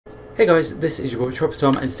Hey guys, this is your boy Trapper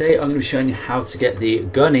Tom, and today I'm going to be showing you how to get the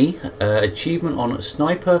Gunny achievement on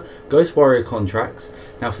Sniper Ghost Warrior contracts.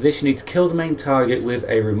 Now for this you need to kill the main target with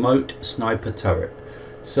a remote sniper turret.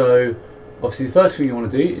 So obviously the first thing you want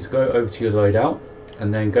to do is go over to your loadout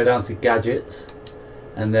and then go down to gadgets,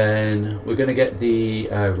 and then we're going to get the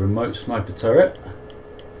remote sniper turret,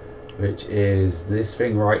 which is this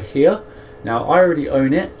thing right here. Now I already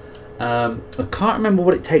own it. I can't remember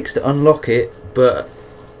what it takes to unlock it, but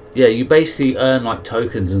yeah, you basically earn like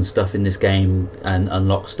tokens and stuff in this game and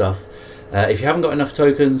unlock stuff. If you haven't got enough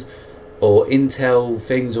tokens or intel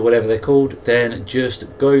things or whatever they're called, then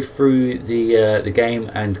just go through the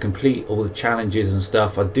game and complete all the challenges and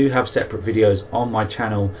stuff. I do have separate videos on my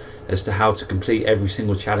channel as to how to complete every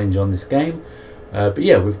single challenge on this game. But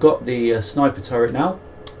yeah, we've got the sniper turret now.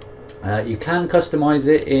 You can customize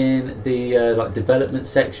it in the like development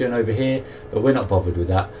section over here, but we're not bothered with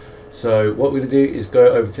that. So what we're going to do is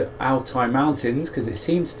go over to Altai Mountains, because it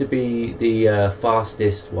seems to be the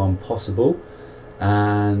fastest one possible,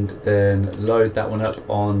 and then load that one up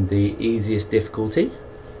on the easiest difficulty.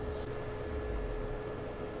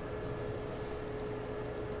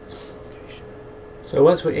 So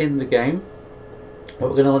once we're in the game, what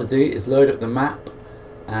we're going to want to do is load up the map,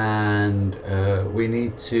 and we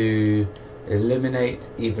need to eliminate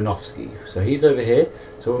Ivanovsky. So he's over here.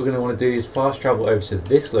 So what we're going to want to do is fast travel over to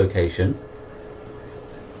this location.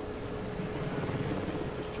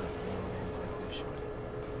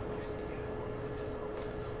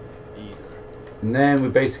 And then we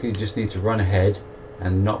basically just need to run ahead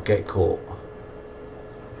and not get caught.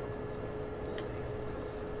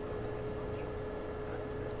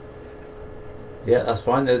 Yeah, that's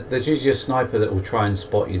fine. There's usually a sniper that will try and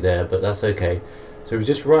spot you there, but that's okay. So we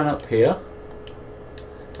just run up here,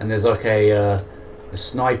 and there's like a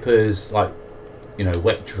sniper's, like, you know,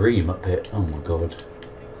 wet dream up here. Oh my god.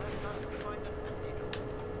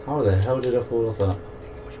 How the hell did I fall off that?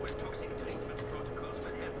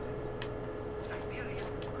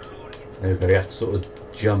 There we go, you have to sort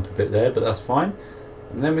of jump a bit there, but that's fine.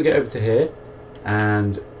 And then we get over to here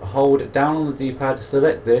and hold down on the D-pad to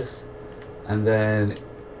select this, and then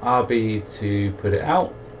RB to put it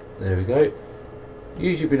out. There we go.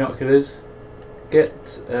 Use your binoculars, get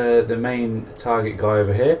the main target guy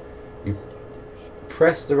over here, you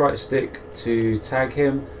press the right stick to tag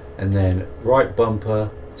him, and then right bumper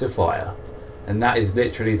to fire, and that is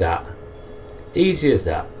literally that. Easy as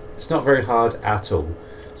that. It's not very hard at all.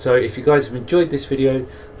 So if you guys have enjoyed this video,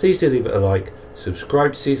 please do leave it a like,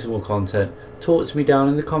 subscribe to see some more content, talk to me down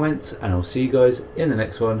in the comments, and I'll see you guys in the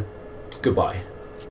next one. Goodbye.